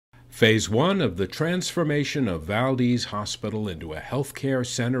Phase 1 of the transformation of Valdese Hospital into a healthcare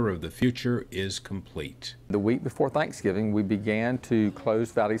center of the future is complete. The week before Thanksgiving, we began to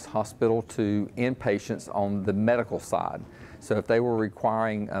close Valdese Hospital to inpatients on the medical side. So if they were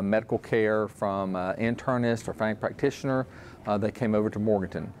requiring medical care from an internist or family practitioner, they came over to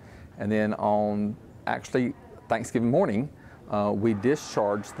Morganton. And then on actually Thanksgiving morning, we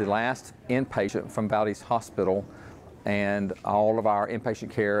discharged the last inpatient from Valdese Hospital, and all of our inpatient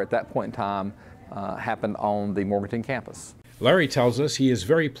care at that point in time happened on the Morganton campus. Larry tells us he is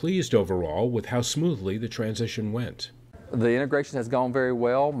very pleased overall with how smoothly the transition went. The integration has gone very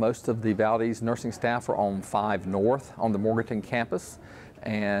well. Most of the Valdese nursing staff are on 5 North on the Morganton campus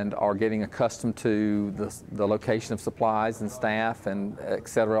and are getting accustomed to the location of supplies and staff and et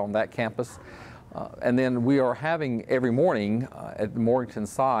cetera on that campus. And then we are having every morning at the Morganton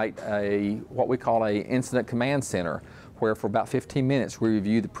site what we call an incident command center, where for about 15 minutes we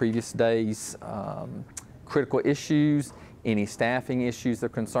review the previous day's critical issues, any staffing issues or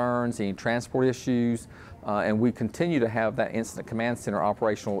concerns, any transport issues, and we continue to have that incident command center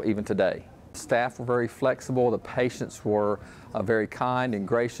operational even today. Staff were very flexible. The patients were very kind and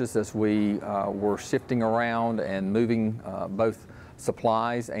gracious as we were shifting around and moving both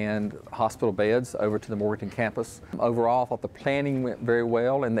supplies and hospital beds over to the Morganton campus. Overall, I thought the planning went very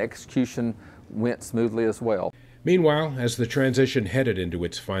well and the execution went smoothly as well. Meanwhile, as the transition headed into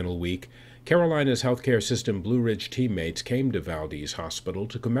its final week, Carolina's healthcare system Blue Ridge teammates came to Valdese Hospital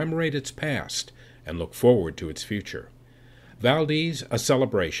to commemorate its past and look forward to its future. Valdese, a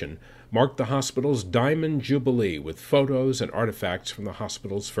celebration, marked the hospital's Diamond Jubilee with photos and artifacts from the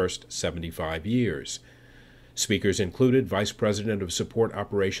hospital's first 75 years. Speakers included Vice President of Support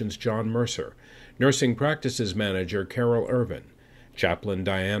Operations John Mercer, Nursing Practices Manager Carol Irvin, Chaplain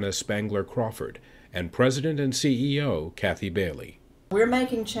Diana Spangler Crawford, and President and CEO Kathy Bailey. We're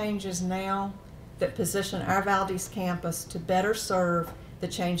making changes now that position our Valdese campus to better serve the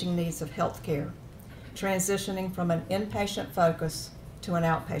changing needs of healthcare, transitioning from an inpatient focus to an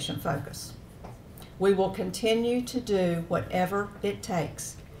outpatient focus. We will continue to do whatever it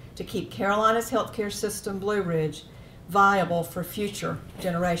takes to keep Carolina's healthcare system, Blue Ridge, viable for future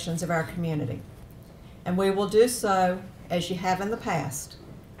generations of our community. And we will do so, as you have in the past,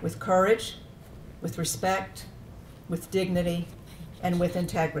 with courage, with respect, with dignity, and with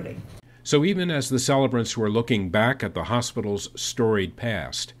integrity. So even as the celebrants were looking back at the hospital's storied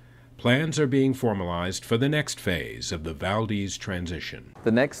past, plans are being formalized for the next phase of the Valdese transition.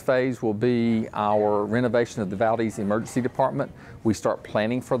 The next phase will be our renovation of the Valdese Emergency Department. We start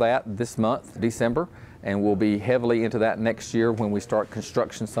planning for that this month, December, and we'll be heavily into that next year when we start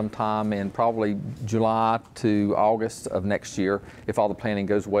construction sometime in probably July to August of next year, if all the planning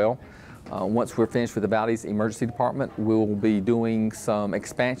goes well. Once we're finished with the Valdese Emergency Department, we'll be doing some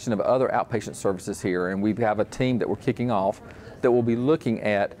expansion of other outpatient services here, and we have a team that we're kicking off that will be looking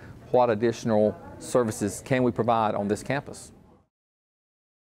at what additional services can we provide on this campus.